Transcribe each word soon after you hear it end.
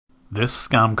This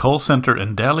scam call centre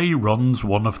in Delhi runs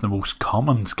one of the most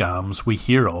common scams we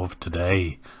hear of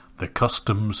today, the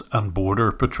Customs and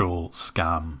Border Patrol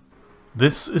scam.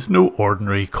 This is no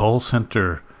ordinary call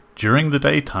centre. During the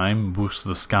daytime, most of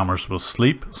the scammers will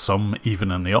sleep, some even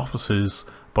in the offices,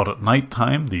 but at night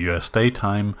time, the US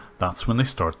daytime, that's when they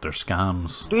start their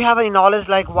scams. Do you have any knowledge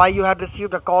like why you had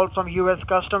received a call from US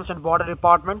Customs and Border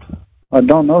Department? I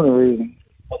don't know the reason.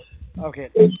 Okay.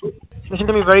 Listen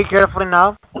to me very carefully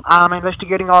now. I'm an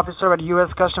investigating officer at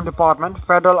US Customs Department,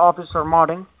 Federal Officer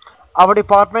Martin. Our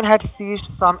department had seized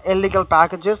some illegal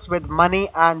packages with money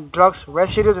and drugs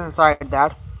residues inside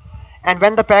that. And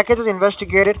when the package was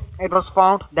investigated, it was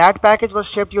found that package was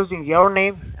shipped using your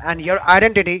name and your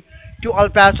identity to El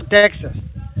Paso, Texas.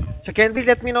 So can you please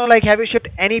let me know, like, have you shipped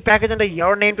any package under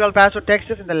your name to El Paso,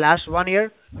 Texas in the last 1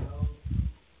 year?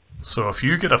 So if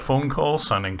you get a phone call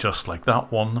sounding just like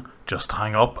that one, just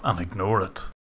hang up and ignore it.